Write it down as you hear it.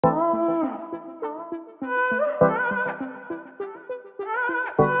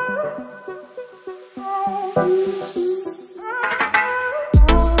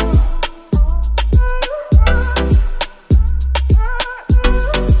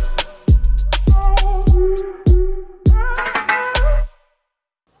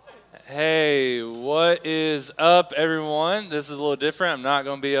up, everyone? This is a little different. I'm not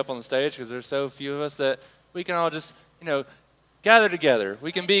going to be up on the stage because there's so few of us that we can all just, gather together.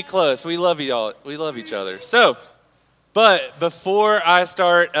 We can be close. We love y'all. We love each other. So, but before I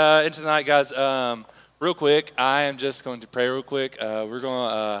start in tonight, guys, real quick, I am just going to pray real quick. We're going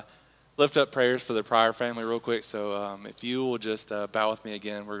to lift up prayers for the Pryor family real quick. So if you will just bow with me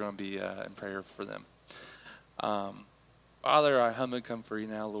again, we're going to be in prayer for them. Father, I humbly come for you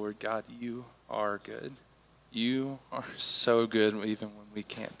now, Lord. God, you are good. You are so good even when we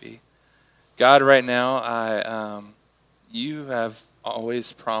can't be. God, right now, you have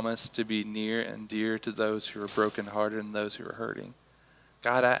always promised to be near and dear to those who are brokenhearted and those who are hurting.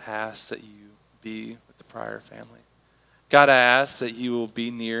 God, I ask that you be with the Pryor family. God, I ask that you will be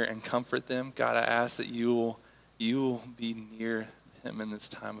near and comfort them. God, I ask that you will be near them in this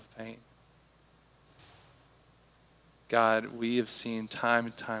time of pain. God, we have seen time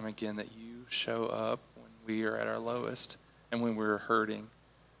and time again that you show up when we are at our lowest and when we're hurting.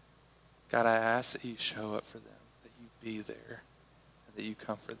 God, I ask that you show up for them, that you be there, and that you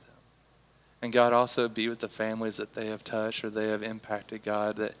comfort them. And God, also be with the families that they have touched or they have impacted,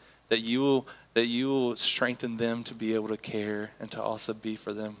 God, that you will strengthen them to be able to care and to also be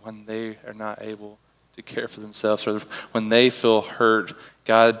for them when they are not able to care for themselves or when they feel hurt.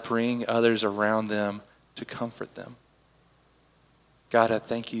 God, bring others around them to comfort them. God, I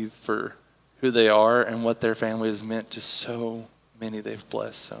thank you for who they are and what their family has meant to so many. They've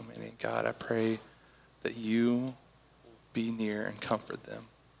blessed so many. God, I pray that you will be near and comfort them.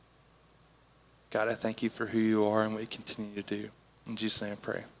 God, I thank you for who you are and what you continue to do. In Jesus' name I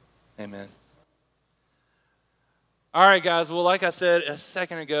pray. Amen. All right, guys. Well, like I said a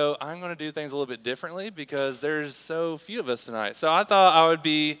second ago, I'm going to do things a little bit differently because there's so few of us tonight. So I thought I would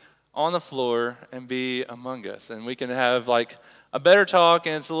be on the floor and be among us. And we can have like a better talk,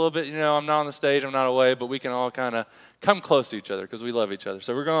 and it's a little bit, I'm not on the stage, I'm not away, but we can all kind of come close to each other because we love each other.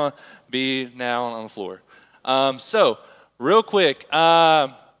 So we're going to be now on the floor. So real quick,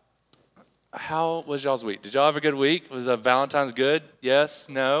 how was y'all's week? Did y'all have a good week? Was Valentine's good? Yes?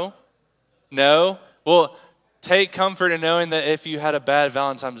 No? No? Well, take comfort in knowing that if you had a bad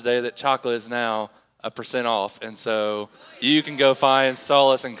Valentine's Day, that chocolate is now 1% off. And so you can go find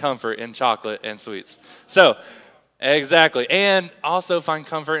solace and comfort in chocolate and sweets. So, exactly. And also find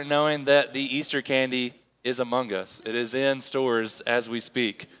comfort in knowing that the Easter candy is among us. It is in stores as we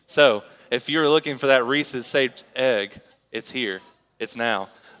speak. So if you're looking for that Reese's Saved Egg, it's here. It's now.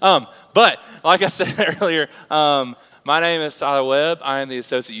 But like I said earlier, my name is Tyler Webb. I am the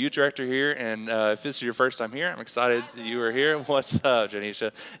Associate Youth Director here. And if this is your first time here, I'm excited that you are here. What's up,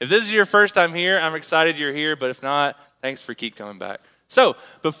 Janisha? If this is your first time here, I'm excited you're here. But if not, thanks for keep coming back. So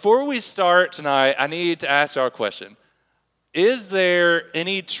before we start tonight, I need to ask y'all a question. Is there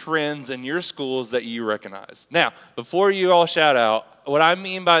any trends in your schools that you recognize? Now, before you all shout out, what I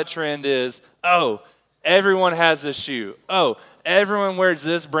mean by a trend is, oh, everyone has this shoe. Oh, everyone wears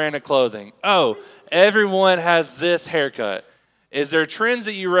this brand of clothing. Oh, everyone has this haircut. Is there trends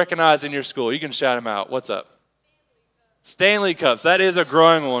that you recognize in your school? You can shout them out. What's up? Stanley Cups. That is a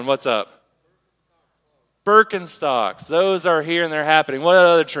growing one. What's up? Birkenstocks, those are here and they're happening. What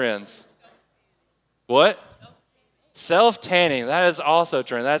other trends? What? Self-tanning, that is also a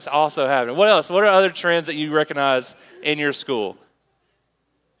trend. That's also happening. What else? What are other trends that you recognize in your school?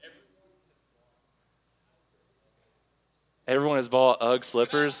 Everyone has bought UGG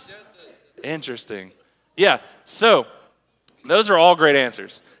slippers? Interesting. Yeah, so those are all great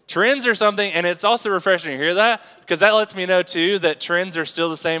answers. Trends are something, and it's also refreshing to hear that because that lets me know, too, that trends are still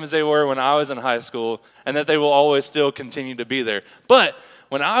the same as they were when I was in high school and that they will always still continue to be there. But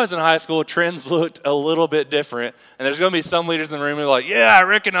when I was in high school, trends looked a little bit different, and there's going to be some leaders in the room who are like, yeah, I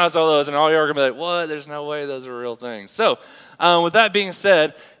recognize all those, and all you are going to be like, what? There's no way those are real things. So with that being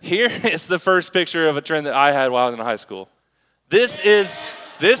said, here is the first picture of a trend that I had while I was in high school. This is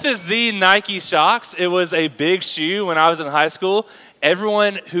the Nike Shox. It was a big shoe when I was in high school.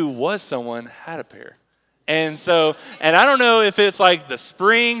 Everyone who was someone had a pair. And so, and I don't know if it's like the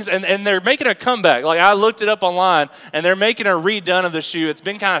springs, and they're making a comeback. Like I looked it up online, and they're making a redone of the shoe. It's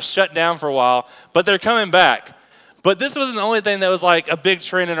been kind of shut down for a while, but they're coming back. But this wasn't the only thing that was like a big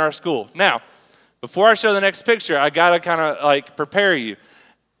trend in our school. Now, before I show the next picture, I got to kind of like prepare you.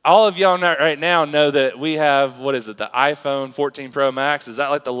 All of y'all right now know that we have, what is it, the iPhone 14 Pro Max. Is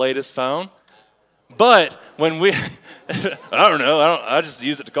that like the latest phone? But when we, I don't know, I just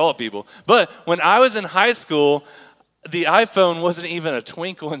use it to call people. But when I was in high school, the iPhone wasn't even a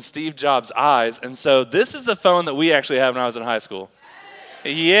twinkle in Steve Jobs' eyes. And so this is the phone that we actually had when I was in high school.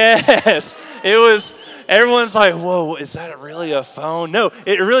 Yes, it was, Everyone's like, whoa, is that really a phone? No,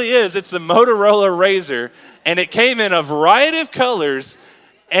 it really is. It's the Motorola Razr, and it came in a variety of colors,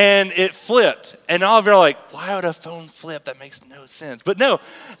 and it flipped. And all of you are like, why would a phone flip? That makes no sense. But no,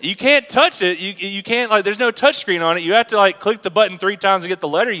 you can't touch it. You can't, like, there's no touch screen on it. You have to, like, click the button 3 times to get the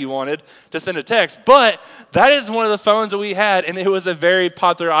letter you wanted to send a text. But that is one of the phones that we had, and it was a very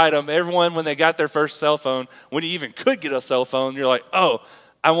popular item. Everyone, when they got their first cell phone, when you even could get a cell phone, you're like, oh,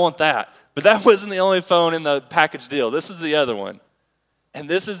 I want that. But that wasn't the only phone in the package deal. This is the other one. And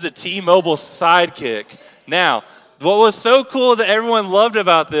this is the T-Mobile Sidekick. Now, what was so cool that everyone loved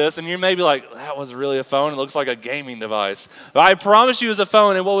about this, and you may be like, that was really a phone. It looks like a gaming device. But I promise you it was a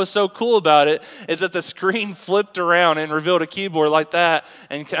phone, and what was so cool about it is that the screen flipped around and revealed a keyboard like that,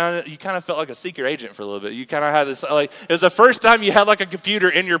 and you kind of felt like a secret agent for a little bit. You kind of had this, like, it was the first time you had like a computer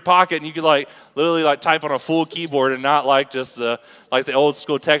in your pocket, and you could like literally like type on a full keyboard and not like just the old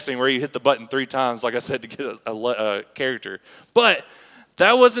school texting where you hit the button 3 times, like I said, to get a character. But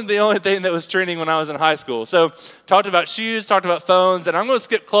that wasn't the only thing that was trending when I was in high school. So talked about shoes, talked about phones, and I'm going to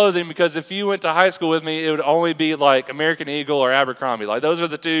skip clothing because if you went to high school with me, it would only be like American Eagle or Abercrombie. Like those are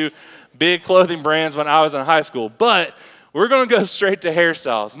the 2 big clothing brands when I was in high school. But we're going to go straight to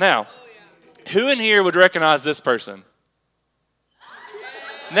hairstyles. Now, who in here would recognize this person?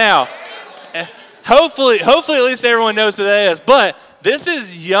 Now, hopefully at least everyone knows who that is. But this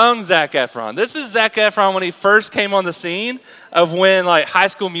is young Zac Efron. This is Zac Efron when he first came on the scene of when like High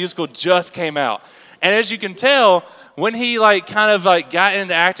School Musical just came out. And as you can tell, when he like kind of like got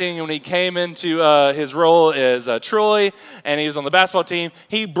into acting, when he came into his role as Troy and he was on the basketball team,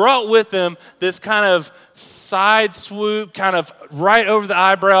 he brought with him this kind of side swoop, kind of right over the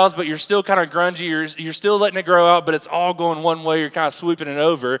eyebrows, but you're still kind of grungy. You're still letting it grow out, but it's all going one way. You're kind of swooping it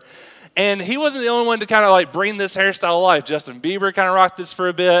over. And he wasn't the only one to kind of like bring this hairstyle to life. Justin Bieber kind of rocked this for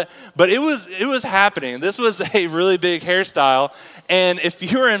a bit, but it was happening. This was a really big hairstyle. And if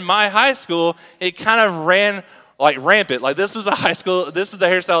you were in my high school, it kind of ran like rampant. Like this was a high school, this is the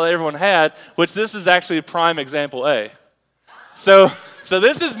hairstyle that everyone had, which this is actually prime example A. So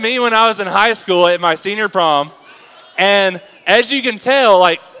this is me when I was in high school at my senior prom. And as you can tell,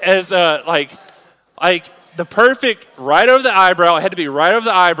 like the perfect right over the eyebrow. It had to be right over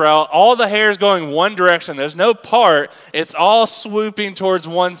the eyebrow. All the hair is going one direction. There's no part. It's all swooping towards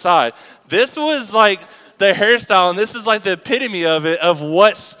one side. This was like the hairstyle, and this is like the epitome of it, of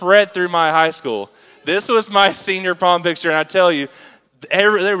what spread through my high school. This was my senior prom picture, and I tell you,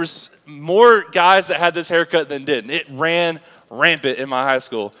 there was more guys that had this haircut than didn't. It ran rampant in my high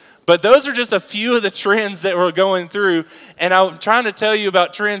school. But those are just a few of the trends that we're going through, and I'm trying to tell you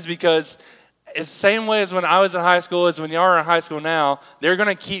about trends because it's the same way as when I was in high school as when y'all are in high school now. They're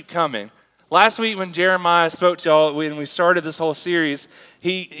going to keep coming. Last week when Jeremiah spoke to y'all, when we started this whole series,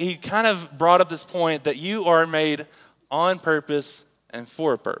 he kind of brought up this point that you are made on purpose and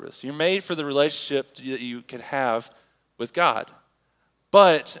for a purpose. You're made for the relationship that you could have with God.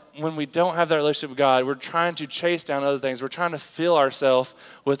 But when we don't have that relationship with God, we're trying to chase down other things. We're trying to fill ourselves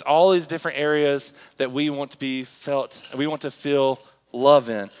with all these different areas that we want to be felt, we want to feel love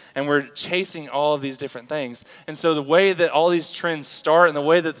in. And we're chasing all of these different things. And so the way that all these trends start and the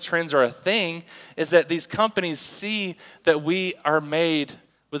way that the trends are a thing is that these companies see that we are made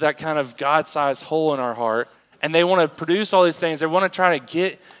with that kind of God-sized hole in our heart. And they want to produce all these things. They want to try to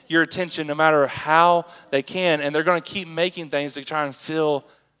get your attention no matter how they can. And they're going to keep making things to try and fill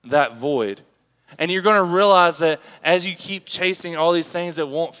that void. And you're going to realize that as you keep chasing all these things that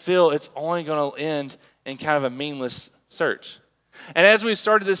won't fill, it's only going to end in kind of a meaningless search. And as we've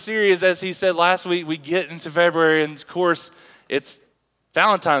started this series, as he said last week, we get into February, and of course, it's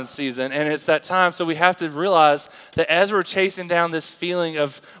Valentine's season, and it's that time, so we have to realize that as we're chasing down this feeling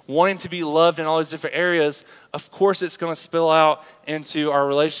of wanting to be loved in all these different areas, of course, it's going to spill out into our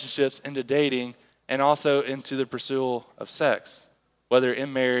relationships, into dating, and also into the pursuit of sex, whether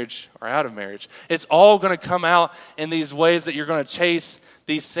in marriage or out of marriage. It's all going to come out in these ways that you're going to chase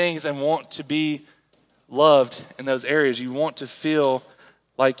these things and want to be loved in those areas. You want to feel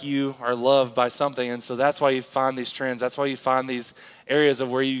like you are loved by something. And so that's why you find these trends. That's why you find these areas of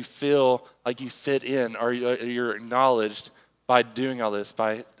where you feel like you fit in or you're acknowledged by doing all this,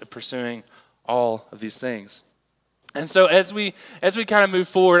 by pursuing all of these things. And so as we kind of move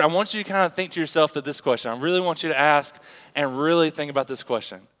forward, I want you to kind of think to yourself that this question. I really want you to ask and really think about this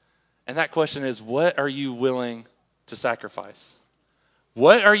question. And that question is, what are you willing to sacrifice?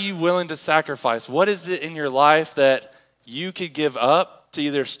 What are you willing to sacrifice? What is it in your life that you could give up to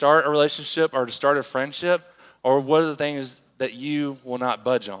either start a relationship or to start a friendship? Or what are the things that you will not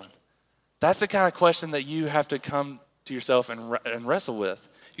budge on? That's the kind of question that you have to come to yourself and wrestle with.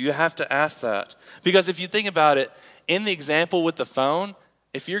 You have to ask that. Because if you think about it, in the example with the phone,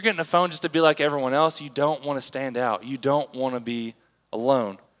 if you're getting a phone just to be like everyone else, you don't want to stand out. You don't want to be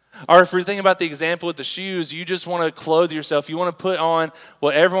alone. Or if we're thinking about the example with the shoes, you just want to clothe yourself. You want to put on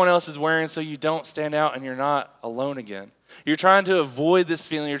what everyone else is wearing so you don't stand out and you're not alone again. You're trying to avoid this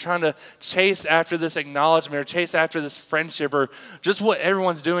feeling. You're trying to chase after this acknowledgement or chase after this friendship or just what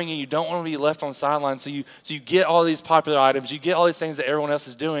everyone's doing, and you don't want to be left on the sidelines. So you get all these popular items. You get all these things that everyone else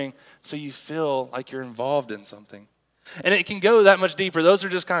is doing so you feel like you're involved in something. And it can go that much deeper. Those are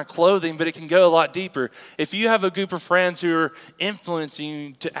just kind of clothing, but it can go a lot deeper. If you have a group of friends who are influencing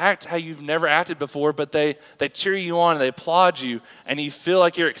you to act how you've never acted before, but they cheer you on and they applaud you and you feel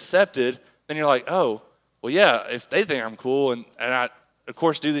like you're accepted, then you're like, oh, well, yeah, if they think I'm cool and I, of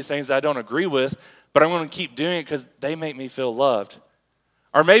course, do these things that I don't agree with, but I'm going to keep doing it because they make me feel loved.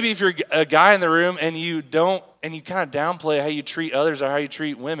 Or maybe if you're a guy in the room and you kind of downplay how you treat others or how you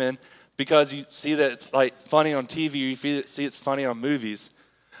treat women, because you see that it's like funny on TV, or you see it's funny on movies.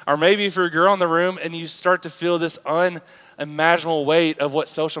 Or maybe if you're a girl in the room and you start to feel this unimaginable weight of what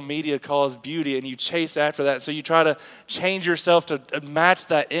social media calls beauty, and you chase after that. So you try to change yourself to match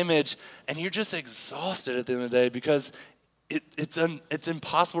that image, and you're just exhausted at the end of the day because it's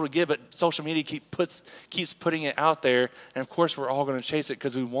impossible to get, but social media keeps putting it out there. And of course, we're all going to chase it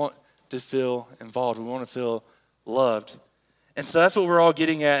because we want to feel involved. We want to feel loved. And so that's what we're all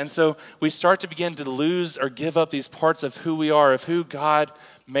getting at. And so we start to begin to lose or give up these parts of who we are, of who God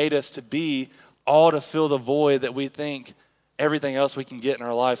made us to be, all to fill the void that we think everything else we can get in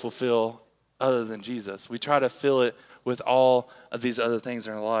our life will fill other than Jesus. We try to fill it with all of these other things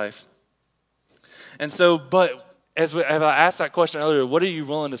in our life. And so, but as I asked that question earlier, what are you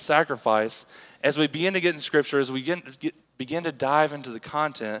willing to sacrifice? As we begin to get in Scripture, as we begin to dive into the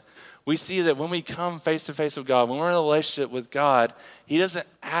content, we see that when we come face to face with God, when we're in a relationship with God, He doesn't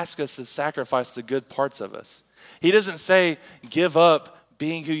ask us to sacrifice the good parts of us. He doesn't say, give up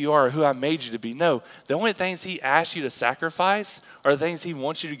being who you are or who I made you to be. No, the only things He asks you to sacrifice or the things He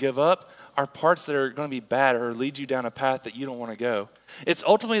wants you to give up are parts that are going to be bad or lead you down a path that you don't want to go. It's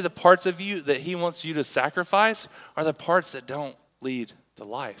ultimately the parts of you that He wants you to sacrifice are the parts that don't lead to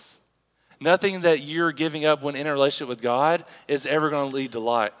life. Nothing that you're giving up when in a relationship with God is ever going to lead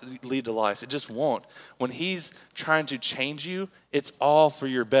to life. It just won't. When He's trying to change you, it's all for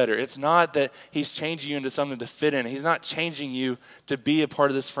your better. It's not that He's changing you into something to fit in. He's not changing you to be a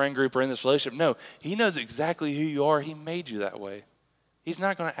part of this friend group or in this relationship. No, He knows exactly who you are. He made you that way. He's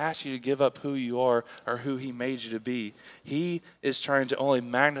not going to ask you to give up who you are or who He made you to be. He is trying to only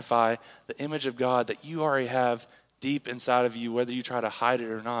magnify the image of God that you already have deep inside of you, whether you try to hide it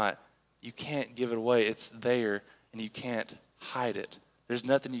or not. You can't give it away. It's there, and you can't hide it. There's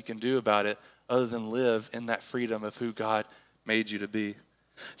nothing you can do about it other than live in that freedom of who God made you to be.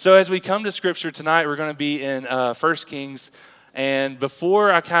 So as we come to Scripture tonight, we're going to be in 1 Kings. And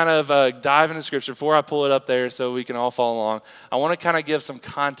before I kind of dive into Scripture, before I pull it up there so we can all follow along, I want to kind of give some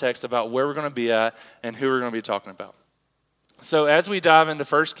context about where we're going to be at and who we're going to be talking about. So as we dive into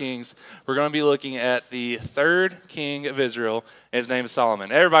 1 Kings, we're going to be looking at the third king of Israel, and his name is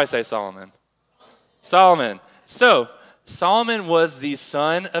Solomon. Everybody say Solomon. Solomon. So Solomon was the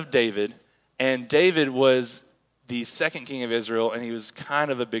son of David, and David was the second king of Israel, and he was kind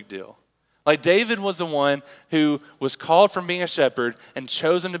of a big deal. Like David was the one who was called from being a shepherd and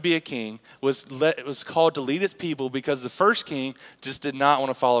chosen to be a king, was called to lead his people because the first king just did not want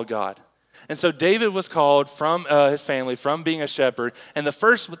to follow God. And so David was called from his family, from being a shepherd. And the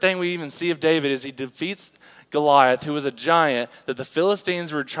first thing we even see of David is he defeats Goliath, who was a giant that the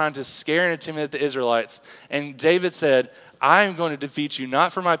Philistines were trying to scare and intimidate the Israelites. And David said, I am going to defeat you,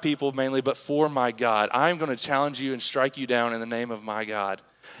 not for my people mainly, but for my God. I am going to challenge you and strike you down in the name of my God.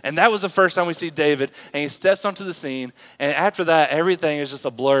 And that was the first time we see David, and he steps onto the scene, and after that, everything is just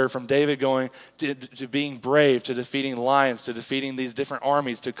a blur from David going to being brave, to defeating lions, to defeating these different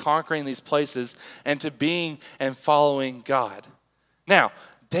armies, to conquering these places, and to being and following God. Now,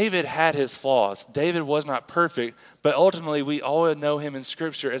 David had his flaws. David was not perfect, but ultimately we all know him in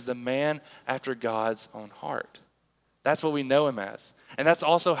Scripture as the man after God's own heart. That's what we know him as. And that's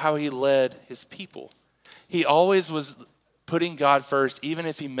also how he led his people. He always was putting God first, even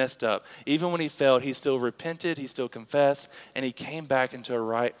if he messed up. Even when he failed, he still repented, he still confessed, and he came back into a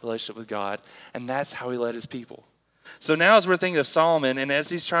right relationship with God. And that's how he led his people. So now as we're thinking of Solomon, and as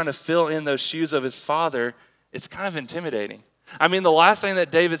he's trying to fill in those shoes of his father, it's kind of intimidating. I mean, the last thing that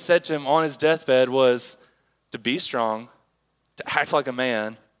David said to him on his deathbed was to be strong, to act like a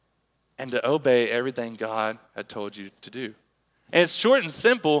man, and to obey everything God had told you to do. And it's short and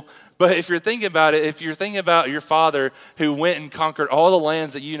simple, But if you're thinking about it, if you're thinking about your father who went and conquered all the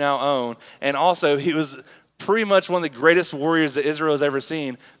lands that you now own, and also he was pretty much one of the greatest warriors that Israel has ever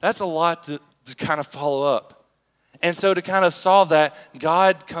seen, that's a lot to kind of follow up. And so to kind of solve that,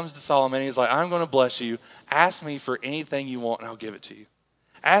 God comes to Solomon and he's like, I'm going to bless you. Ask me for anything you want and I'll give it to you.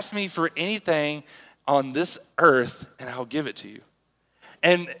 Ask me for anything on this earth and I'll give it to you.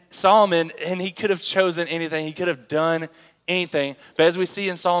 And Solomon, and he could have chosen anything. He could have done anything. But as we see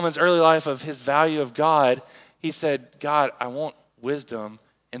in Solomon's early life of his value of God, he said, God, I want wisdom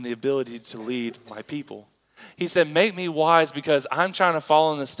and the ability to lead my people. He said, make me wise because I'm trying to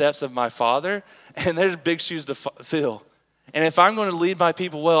follow in the steps of my father, and there's big shoes to fill. And if I'm going to lead my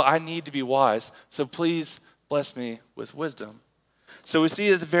people well, I need to be wise. So please bless me with wisdom. So we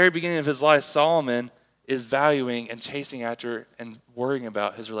see at the very beginning of his life, Solomon is valuing and chasing after and worrying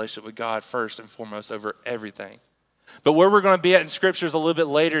about his relationship with God first and foremost over everything. But where we're going to be at in Scripture is a little bit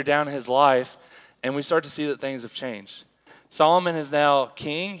later down in his life, and we start to see that things have changed. Solomon is now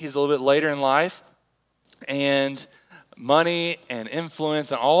king. He's a little bit later in life. And money and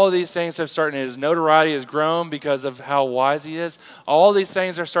influence and all of these things have started, his notoriety has grown because of how wise he is. All these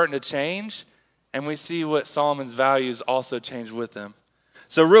things are starting to change, and we see what Solomon's values also change with them.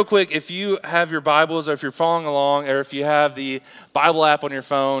 So real quick, if you have your Bibles or if you're following along or if you have the Bible app on your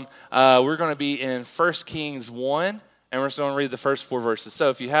phone, we're going to be in 1 Kings 1, and we're just going to read the first 4 verses. So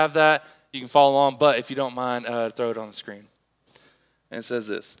if you have that, you can follow along, but if you don't mind, throw it on the screen. And it says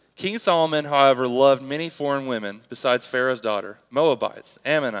this. King Solomon, however, loved many foreign women besides Pharaoh's daughter, Moabites,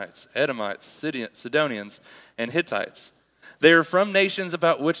 Ammonites, Edomites, Sidonians, and Hittites. They were from nations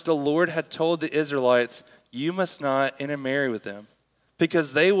about which the Lord had told the Israelites, you must not intermarry with them,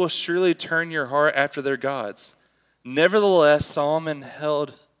 because they will surely turn your heart after their gods. Nevertheless, Solomon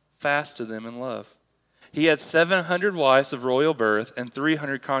held fast to them in love. He had 700 wives of royal birth and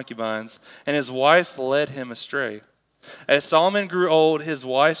 300 concubines, and his wives led him astray. As Solomon grew old, his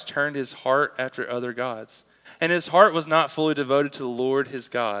wives turned his heart after other gods, and his heart was not fully devoted to the Lord his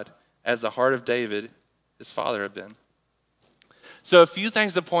God, as the heart of David, his father, had been. So a few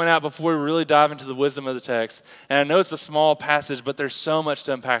things to point out before we really dive into the wisdom of the text. And I know it's a small passage, but there's so much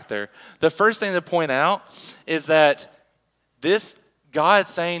to unpack there. The first thing to point out is that this God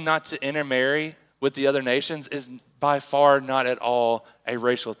saying not to intermarry with the other nations is by far not at all a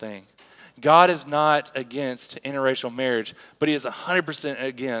racial thing. God is not against interracial marriage, but he is 100%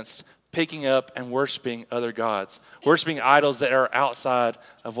 against picking up and worshiping other gods, worshiping idols that are outside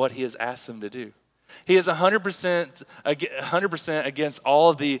of what he has asked them to do. He is 100% against all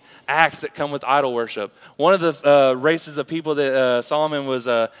of the acts that come with idol worship. One of the races of people that Solomon was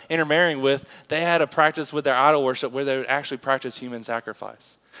intermarrying with, they had a practice with their idol worship where they would actually practice human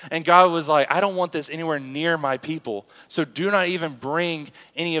sacrifice. And God was like, I don't want this anywhere near my people. So do not even bring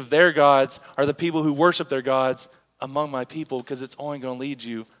any of their gods or the people who worship their gods among my people, because it's only going to lead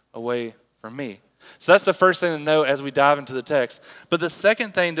you away from me. So that's the first thing to note as we dive into the text. But the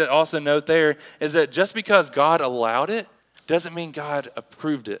second thing to also note there is that just because God allowed it doesn't mean God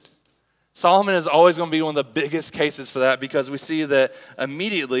approved it. Solomon is always going to be one of the biggest cases for that, because we see that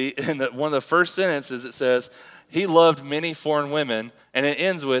immediately in one of the first sentences it says, he loved many foreign women, and it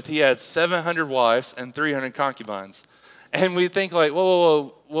ends with he had 700 wives and 300 concubines. And we think like,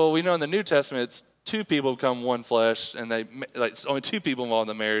 whoa, well, we know in the New Testament it's 2 people become one flesh, and it's only 2 people involved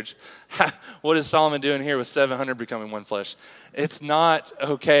in the marriage. What is Solomon doing here with 700 becoming one flesh? It's not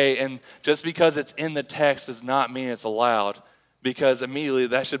okay, and just because it's in the text does not mean it's allowed, because immediately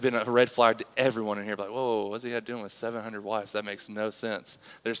that should have been a red flag to everyone in here. Like, whoa, what's he doing with 700 wives? That makes no sense.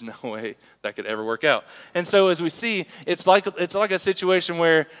 There's no way that could ever work out. And so as we see, it's like a situation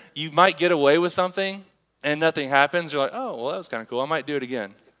where you might get away with something and nothing happens. You're like, oh, well, that was kind of cool. I might do it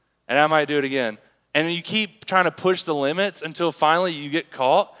again, and I might do it again. And then you keep trying to push the limits until finally you get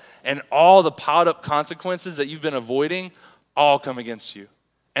caught, and all the piled up consequences that you've been avoiding all come against you.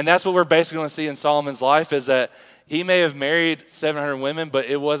 And that's what we're basically going to see in Solomon's life, is that he may have married 700 women, but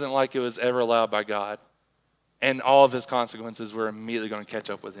it wasn't like it was ever allowed by God. And all of his consequences were immediately going to catch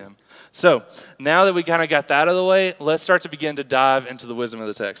up with him. So now that we kind of got that out of the way, let's start to begin to dive into the wisdom of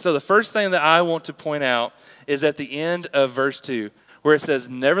the text. So the first thing that I want to point out is at the end of verse 2, where it says,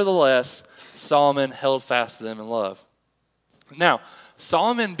 nevertheless, Solomon held fast to them in love. Now,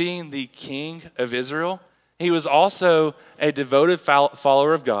 Solomon being the king of Israel, he was also a devoted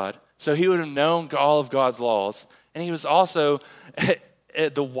follower of God. So he would have known all of God's laws. And he was also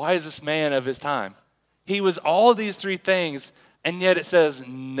the wisest man of his time. He was all these 3 things, and yet it says,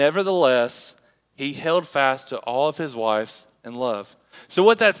 nevertheless, he held fast to all of his wives in love. So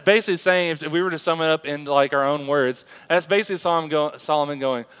what that's basically saying, if we were to sum it up in like our own words, that's basically Solomon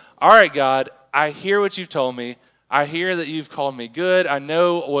going, all right, God, I hear what you've told me. I hear that you've called me good. I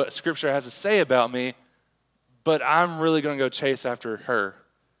know what Scripture has to say about me, but I'm really going to go chase after her,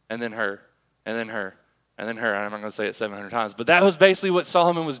 and then her, and then her, and then her. I'm not going to say it 700 times, but that was basically what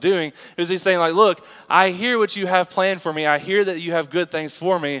Solomon was doing. He's saying, like, look, I hear what you have planned for me. I hear that you have good things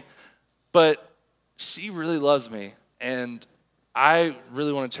for me, but she really loves me, and I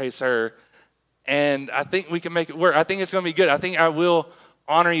really want to chase her, and I think we can make it work. I think it's going to be good. I think I will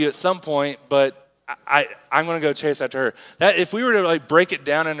honor you at some point, but I'm going to go chase after her. That, if we were to like break it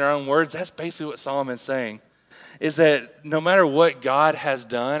down in our own words, that's basically what Solomon's saying, is that no matter what God has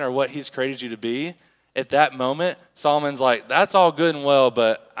done or what he's created you to be, at that moment, Solomon's like, that's all good and well,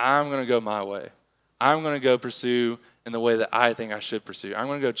 but I'm going to go my way. I'm going to go pursue in the way that I think I should pursue. I'm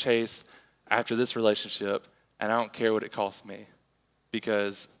going to go chase after this relationship, and I don't care what it costs me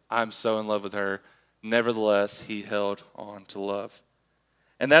because I'm so in love with her. Nevertheless, he held on to love.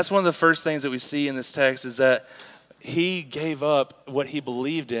 And that's one of the first things that we see in this text is that he gave up what he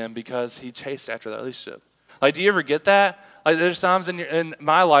believed in because he chased after that relationship. Like, do you ever get that? Like, there's times in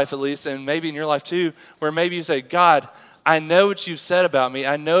my life at least, and maybe in your life too, where maybe you say, God, I know what you've said about me.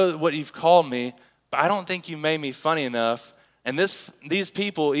 I know what you've called me, but I don't think you made me funny enough. And these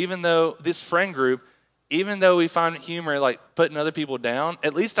people, even though this friend group, even though we find humor like putting other people down,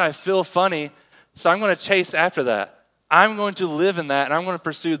 at least I feel funny, so I'm going to chase after that. I'm going to live in that, and I'm going to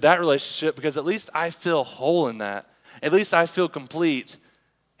pursue that relationship because at least I feel whole in that. At least I feel complete,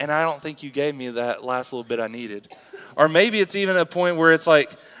 and I don't think you gave me that last little bit I needed. Or maybe it's even a point where it's like,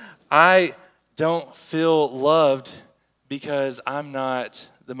 I don't feel loved because I'm not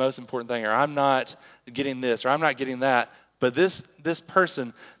the most important thing, or I'm not getting this, or I'm not getting that. But this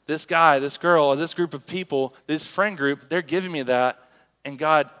person, this guy, this girl, or this group of people, this friend group, they're giving me that, and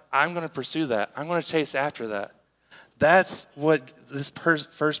God, I'm going to pursue that. I'm going to chase after that. That's what this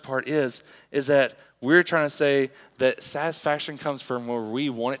first part is that we're trying to say that satisfaction comes from where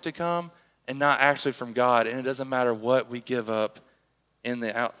we want it to come and not actually from God, and it doesn't matter what we give up in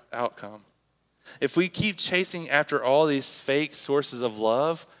the outcome. If we keep chasing after all these fake sources of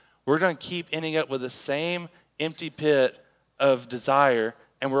love, we're going to keep ending up with the same empty pit of desire,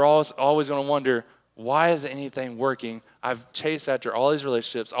 and we're always going to wonder, why isn't anything working? I've chased after all these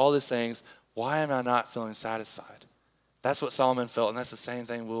relationships, all these things. Why am I not feeling satisfied? That's what Solomon felt, and that's the same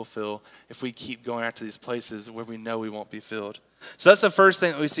thing we'll feel if we keep going after these places where we know we won't be filled. So that's the first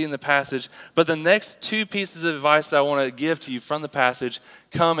thing that we see in the passage. But the next two pieces of advice that I want to give to you from the passage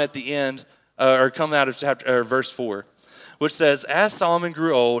come at the end, or come out of verse 4, which says, as Solomon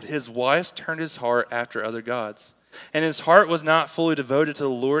grew old, his wives turned his heart after other gods, and his heart was not fully devoted to the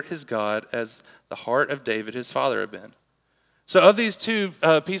Lord his God as the heart of David his father had been. So of these two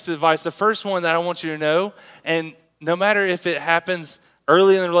pieces of advice, the first one that I want you to know, and no matter if it happens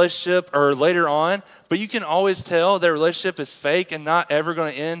early in the relationship or later on, but you can always tell their relationship is fake and not ever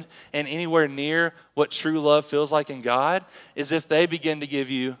going to end in anywhere near what true love feels like in God, is if they begin to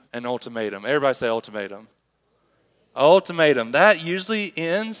give you an ultimatum. Everybody say ultimatum. Ultimatum. That usually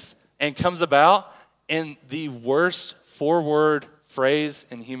ends and comes about in the worst four-word phrase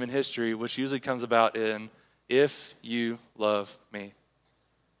in human history, which usually comes about in, if you love me.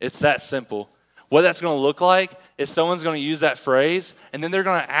 It's that simple. What that's going to look like is someone's going to use that phrase, and then they're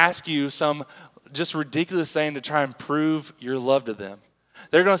going to ask you some just ridiculous thing to try and prove your love to them.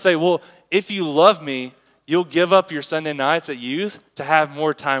 They're going to say, well, if you love me, you'll give up your Sunday nights at youth to have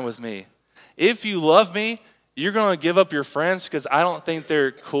more time with me. If you love me, you're going to give up your friends because I don't think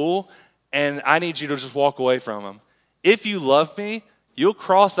they're cool, and I need you to just walk away from them. If you love me, you'll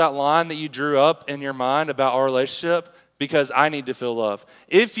cross that line that you drew up in your mind about our relationship because I need to feel love.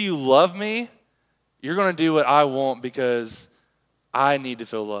 If you love me, you're going to do what I want because I need to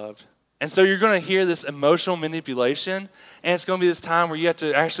feel loved. And so you're going to hear this emotional manipulation, and it's going to be this time where you have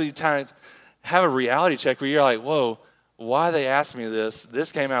to actually kind of have a reality check where you're like, whoa, why they asked me this?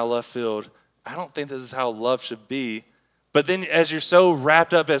 This came out of left field. I don't think this is how love should be. But then as you're so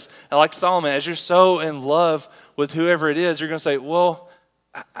wrapped up, like Solomon, as you're so in love with whoever it is, you're going to say, well,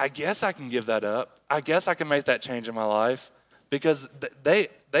 I guess I can give that up. I guess I can make that change in my life because they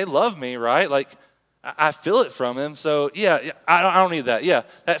love me, right? Like, I feel it from them, so yeah, I don't need that. Yeah,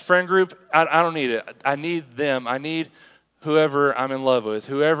 that friend group, I don't need it. I need them. I need whoever I'm in love with,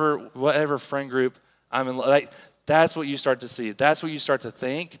 whatever friend group I'm in love with. Like, that's what you start to see. That's what you start to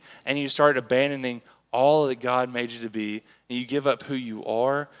think, and you start abandoning all that God made you to be, and you give up who you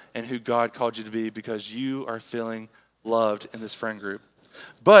are and who God called you to be because you are feeling loved in this friend group.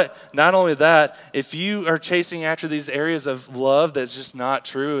 But not only that, if you are chasing after these areas of love that's just not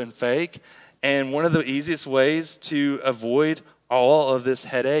true and fake, and one of the easiest ways to avoid all of this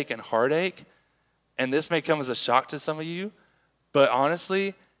headache and heartache. And this may come as a shock to some of you, but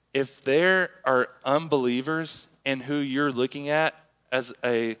honestly, if there are unbelievers in who you're looking at as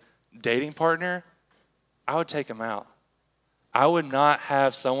a dating partner, I would take them out. I would not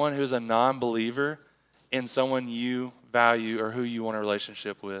have someone who's a non-believer in someone you value or who you want a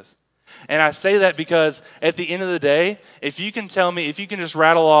relationship with. And I say that because at the end of the day, if you can tell me, if you can just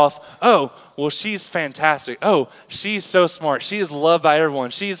rattle off, oh, well, she's fantastic. Oh, she's so smart. She is loved by everyone.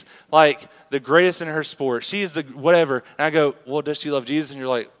 She's like the greatest in her sport. She's the whatever. And I go, well, does she love Jesus? And you're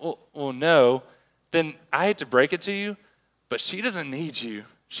like, well, no. Then I hate to break it to you, but she doesn't need you.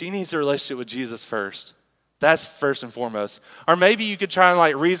 She needs a relationship with Jesus first. That's first and foremost. Or maybe you could try and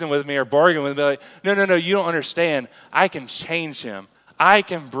like reason with me or bargain with me, like, no, you don't understand. I can change him. I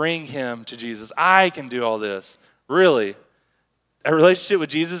can bring him to Jesus. I can do all this. Really? A relationship with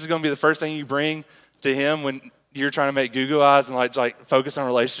Jesus is going to be the first thing you bring to him when you're trying to make Google eyes and like focus on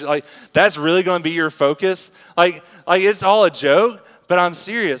relationship. Like that's really going to be your focus. Like it's all a joke, but I'm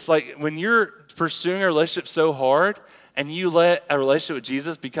serious. Like when you're pursuing a relationship so hard and you let a relationship with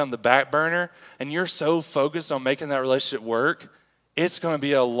Jesus become the back burner and you're so focused on making that relationship work, it's going to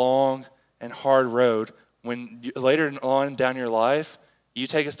be a long and hard road when later on down your life, you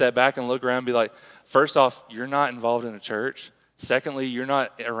take a step back and look around and be like, first off, you're not involved in a church. Secondly, you're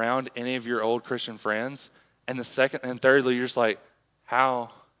not around any of your old Christian friends. And thirdly, you're just like, how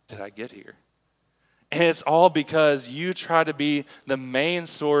did I get here? And it's all because you try to be the main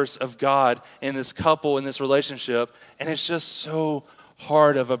source of God in this couple, in this relationship. And it's just so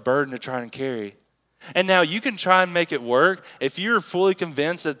hard of a burden to try and carry. And now you can try and make it work. If you're fully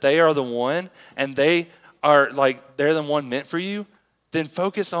convinced that they are the one and they're the one meant for you, then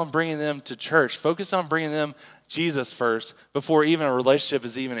focus on bringing them to church. Focus on bringing them Jesus first before even a relationship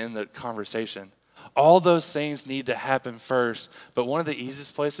is even in the conversation. All those things need to happen first. But one of the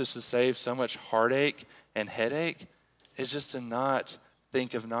easiest places to save so much heartache and headache is just to not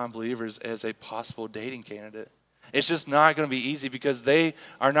think of non-believers as a possible dating candidate. It's just not going to be easy because they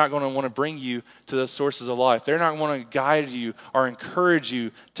are not going to want to bring you to those sources of life. They're not going to guide you or encourage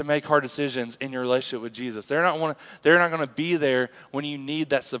you to make hard decisions in your relationship with Jesus. They're not going to be there when you need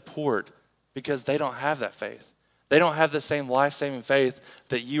that support because they don't have that faith. They don't have the same life-saving faith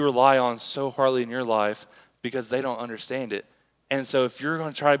that you rely on so hardly in your life because they don't understand it. And so if you're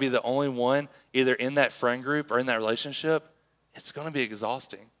going to try to be the only one either in that friend group or in that relationship, it's going to be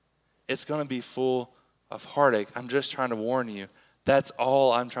exhausting. It's going to be full of heartache. I'm just trying to warn you. That's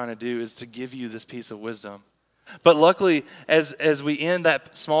all I'm trying to do is to give you this piece of wisdom. But luckily, as we end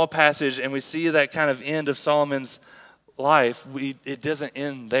that small passage and we see that kind of end of Solomon's life, it doesn't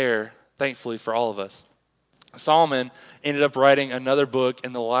end there, thankfully, for all of us. Solomon ended up writing another book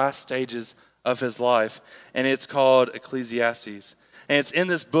in the last stages of his life, and it's called Ecclesiastes. And it's in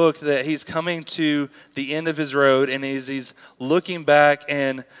this book that he's coming to the end of his road, and he's looking back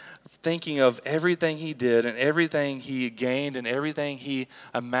and thinking of everything he did and everything he gained and everything he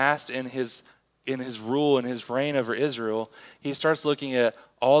amassed in his rule and his reign over Israel. He starts looking at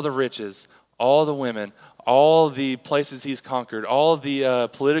all the riches, all the women, all the places he's conquered, all of the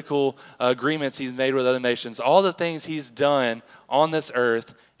political agreements he's made with other nations, all the things he's done on this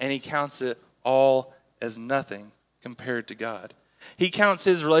earth, and he counts it all as nothing compared to God. He counts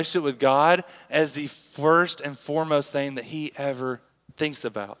his relationship with God as the first and foremost thing that he ever thinks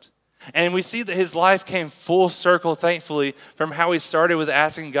about. And we see that his life came full circle, thankfully, from how he started with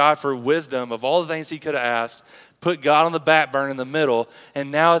asking God for wisdom of all the things he could have asked, put God on the back burner in the middle, and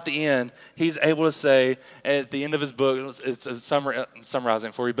now at the end, he's able to say, at the end of his book, it's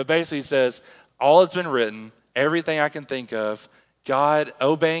summarizing for you, but basically he says, all has been written, everything I can think of, God,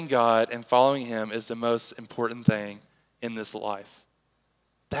 obeying God and following him is the most important thing in this life.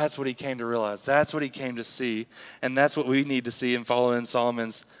 That's what he came to realize. That's what he came to see, and that's what we need to see and follow in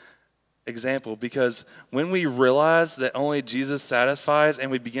Solomon's example, because when we realize that only Jesus satisfies and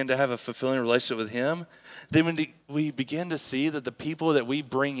we begin to have a fulfilling relationship with him, then when we begin to see that the people that we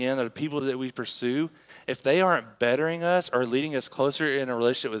bring in or the people that we pursue, if they aren't bettering us or leading us closer in a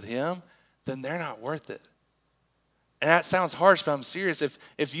relationship with him, then they're not worth it. And that sounds harsh, but I'm serious.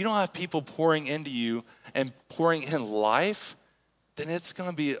 If you don't have people pouring into you and pouring in life, then it's going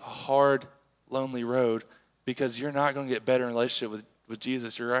to be a hard, lonely road because you're not going to get better in relationship with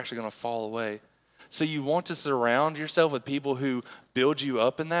Jesus. You're actually going to fall away. So you want to surround yourself with people who build you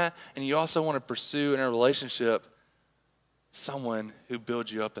up in that, and you also want to pursue in a relationship someone who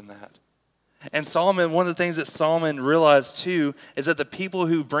builds you up in that. And Solomon, one of the things that Solomon realized too is that the people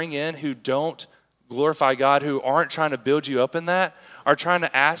who bring in who don't glorify God, who aren't trying to build you up in that, are trying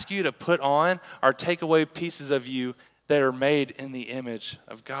to ask you to put on or take away pieces of you that are made in the image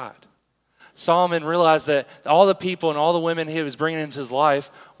of God. Solomon realized that all the people and all the women he was bringing into his life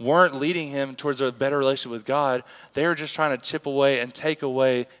weren't leading him towards a better relationship with God. They were just trying to chip away and take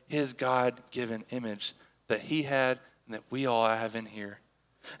away his God-given image that he had and that we all have in here.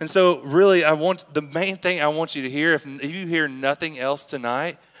 And so really, the main thing I want you to hear, if you hear nothing else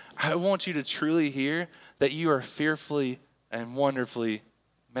tonight, I want you to truly hear that you are fearfully and wonderfully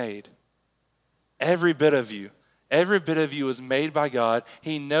made. Every bit of you. Every bit of you was made by God.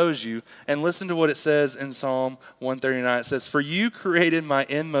 He knows you. And listen to what it says in Psalm 139. It says, "For you created my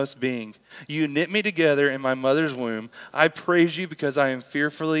inmost being. You knit me together in my mother's womb. I praise you because I am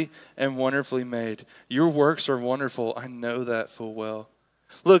fearfully and wonderfully made. Your works are wonderful. I know that full well."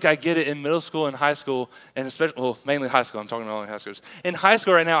 Look, I get it in middle school and high school, and especially, well, mainly high school. I'm talking about only high schools. In high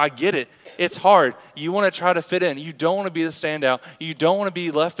school right now, I get it. It's hard. You want to try to fit in. You don't want to be the standout. You don't want to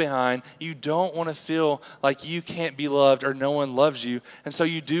be left behind. You don't want to feel like you can't be loved or no one loves you. And so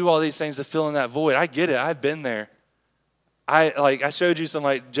you do all these things to fill in that void. I get it. I've been there. I showed you some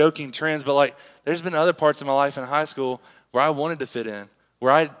joking trends, but there's been other parts of my life in high school where I wanted to fit in,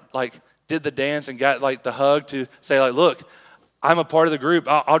 where I did the dance and got the hug to say look, I'm a part of the group.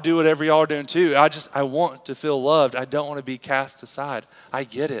 I'll do whatever y'all are doing too. I want to feel loved. I don't want to be cast aside. I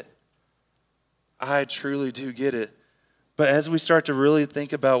get it. I truly do get it. But as we start to really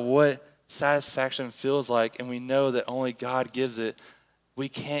think about what satisfaction feels like, and we know that only God gives it, we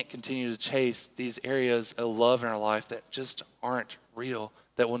can't continue to chase these areas of love in our life that just aren't real,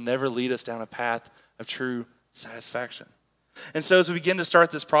 that will never lead us down a path of true satisfaction. And so as we begin to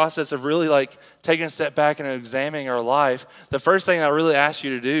start this process of really taking a step back and examining our life, the first thing I really ask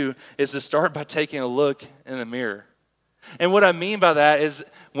you to do is to start by taking a look in the mirror. And what I mean by that is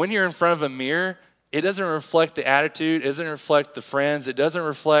when you're in front of a mirror, it doesn't reflect the attitude, it doesn't reflect the friends, it doesn't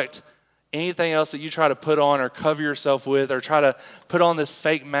reflect anything else that you try to put on or cover yourself with or try to put on this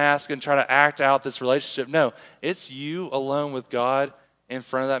fake mask and try to act out this relationship. No, it's you alone with God in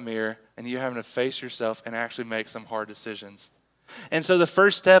front of that mirror, and you having to face yourself and actually make some hard decisions. And so the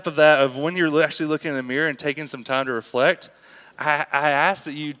first step of that, of when you're actually looking in the mirror and taking some time to reflect, I ask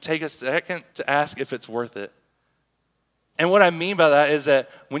that you take a second to ask if it's worth it. And what I mean by that is that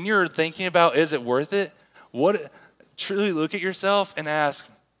when you're thinking about, is it worth it? Truly look at yourself and ask,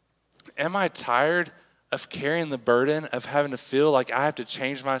 am I tired of carrying the burden of having to feel like I have to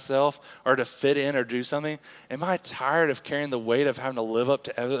change myself or to fit in or do something? Am I tired of carrying the weight of having to live up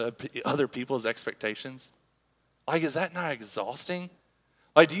to other people's expectations? Is that not exhausting?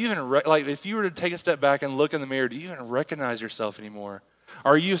 Do you even, if you were to take a step back and look in the mirror, do you even recognize yourself anymore?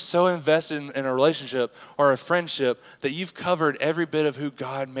 Are you so invested in a relationship or a friendship that you've covered every bit of who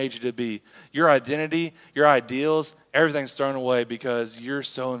God made you to be? Your identity, your ideals, everything's thrown away because you're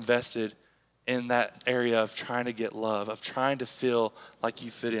so invested in that area of trying to get love, of trying to feel like you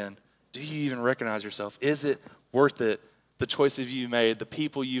fit in. Do you even recognize yourself? Is it worth it? The choices you made, the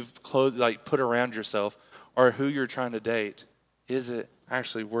people you've put around yourself, or who you're trying to date, is it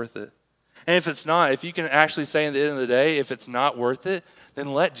actually worth it? And if it's not, if you can actually say at the end of the day, if it's not worth it,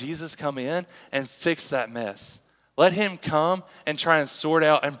 then let Jesus come in and fix that mess. Let him come and try and sort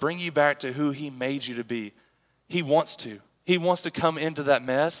out and bring you back to who he made you to be. He wants to. He wants to come into that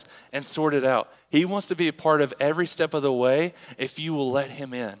mess and sort it out. He wants to be a part of every step of the way if you will let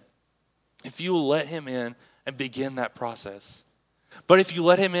him in. If you will let him in and begin that process. But if you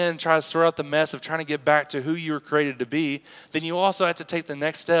let him in and try to sort out the mess of trying to get back to who you were created to be, then you also have to take the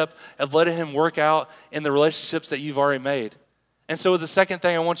next step of letting him work out in the relationships that you've already made. And so the second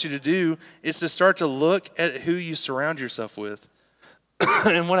thing I want you to do is to start to look at who you surround yourself with.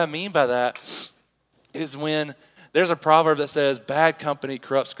 And what I mean by that is when there's a proverb that says, bad company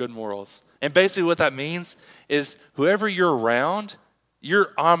corrupts good morals. And basically what that means is whoever you're around,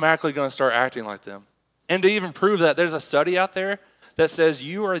 you're automatically going to start acting like them. And to even prove that, there's a study out there that says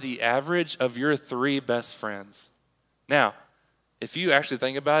you are the average of your 3 best friends. Now, if you actually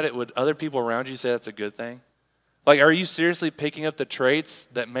think about it, would other people around you say that's a good thing? Are you seriously picking up the traits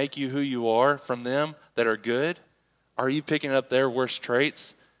that make you who you are from them that are good? Are you picking up their worst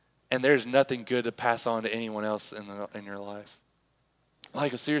traits? And there's nothing good to pass on to anyone else in your life.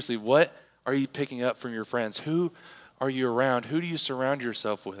 Seriously, what are you picking up from your friends? Who are you around? Who do you surround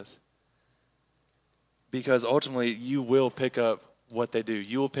yourself with? Because ultimately, you will pick up what they do.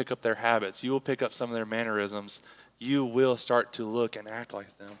 You will pick up their habits. You will pick up some of their mannerisms. You will start to look and act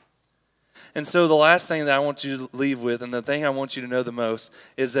like them. And so the last thing that I want you to leave with, and the thing I want you to know the most,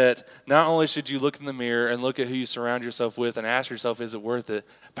 is that not only should you look in the mirror and look at who you surround yourself with and ask yourself, is it worth it?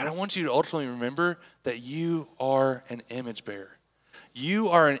 But I want you to ultimately remember that you are an image bearer. You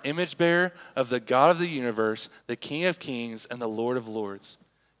are an image bearer of the God of the universe, the King of kings, and the Lord of lords.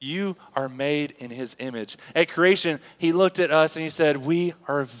 You are made in his image. At creation, he looked at us and he said, we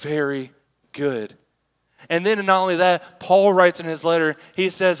are very good. And then not only that, Paul writes in his letter, he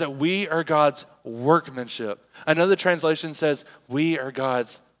says that we are God's workmanship. Another translation says we are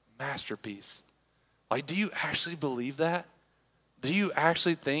God's masterpiece. Like, do you actually believe that? Do you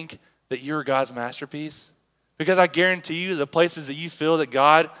actually think that you're God's masterpiece? Because I guarantee you the places that you feel that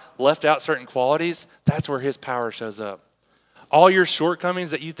God left out certain qualities, that's where his power shows up. All your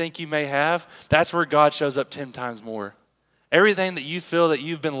shortcomings that you think you may have, that's where God shows up 10 times more. Everything that you feel that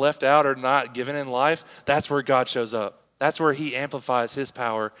you've been left out or not given in life, that's where God shows up. That's where he amplifies his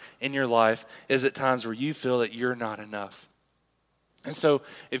power in your life, is at times where you feel that you're not enough. And so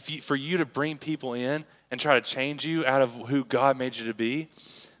for you to bring people in and try to change you out of who God made you to be,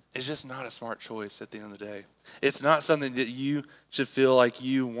 it's just not a smart choice at the end of the day. It's not something that you should feel like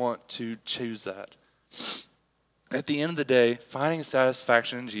you want to choose that. At the end of the day, finding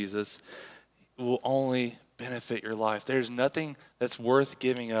satisfaction in Jesus will only benefit your life. There's nothing that's worth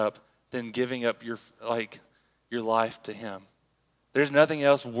giving up than giving up your life to him. There's nothing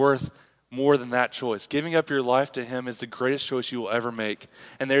else worth more than that choice. Giving up your life to him is the greatest choice you will ever make.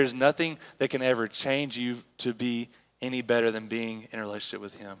 And there's nothing that can ever change you to be any better than being in a relationship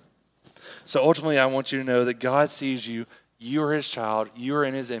with him. So ultimately, I want you to know that God sees you. You are his child. You are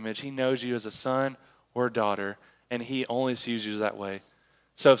in his image. He knows you as a son or a daughter, and he only sees you that way.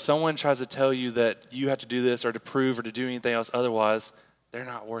 So if someone tries to tell you that you have to do this or to prove or to do anything else otherwise, they're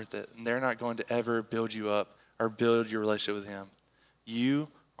not worth it. And they're not going to ever build you up or build your relationship with him. You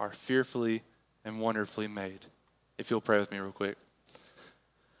are fearfully and wonderfully made. If you'll pray with me real quick.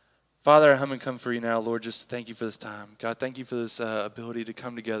 Father, I come for you now, Lord, just thank you for this time. God, thank you for this ability to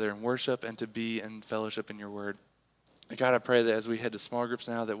come together and worship and to be in fellowship in your word. God, I pray that as we head to small groups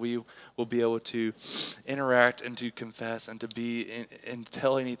now, that we will be able to interact and to confess and to be and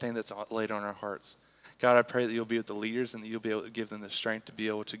tell anything that's laid on our hearts. God, I pray that you'll be with the leaders and that you'll be able to give them the strength to be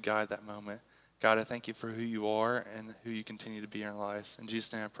able to guide that moment. God, I thank you for who you are and who you continue to be in our lives. In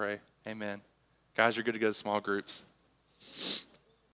Jesus' name I pray, amen. Guys, you're good to go to small groups.